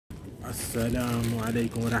Assalamu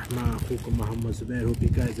alaikum warahmah. Akhukum Muhammad Zubair. Hope you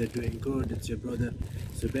guys are doing good. It's your brother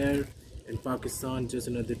Zubair in Pakistan. Just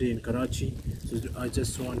another day in Karachi. So I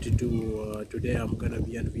just wanted to today I'm gonna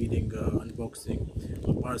be unveiling unboxing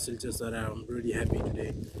a parcel just arrived. I'm really happy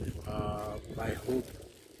today. I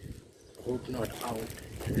hope not out.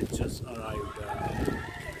 It just arrived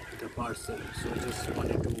the parcel. So I just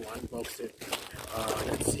wanted to unbox it.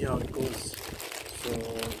 Let's see how it goes. So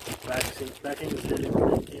the packing is really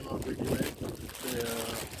good. It came out really well.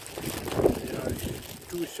 There are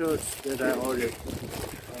two shirts that I ordered,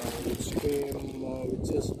 which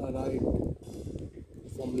just arrived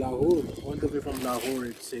from Lahore, all the way from Lahore.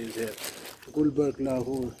 It says here, Gulbarg,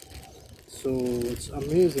 Lahore. So it's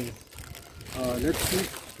amazing. Let's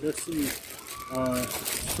see.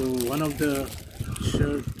 So one of the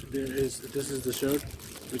shirt this is the shirt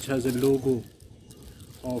which has a logo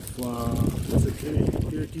of it's a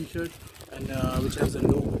clear t-shirt and which has a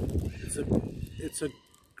logo. It's a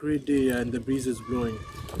great day and the breeze is blowing,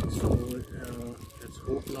 so it's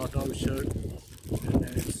Hope Not Out shirt and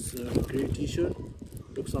it's a great t-shirt.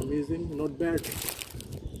 Looks amazing, not bad,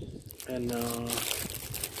 and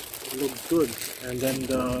looks good. And then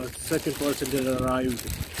the second parcel that arrived,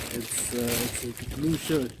 it's a blue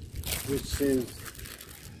shirt which says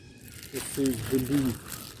Believe.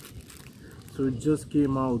 So it just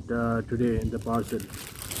came out today in the parcel.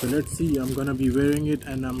 So let's see. I'm gonna be wearing it,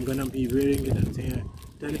 and I'm gonna be wearing it and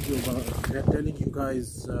telling you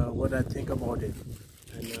guys what I think about it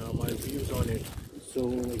and my views on it.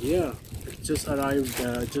 So yeah, it just arrived.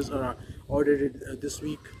 Ordered it this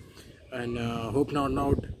week, and Hope Not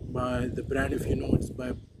Out by the brand, if you know, it's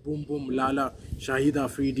by Boom Boom Lala Shahid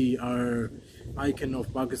Afridi, our icon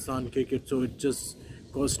of Pakistan cricket. So it just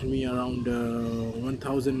cost me around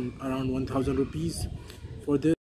 1,000 rupees for this.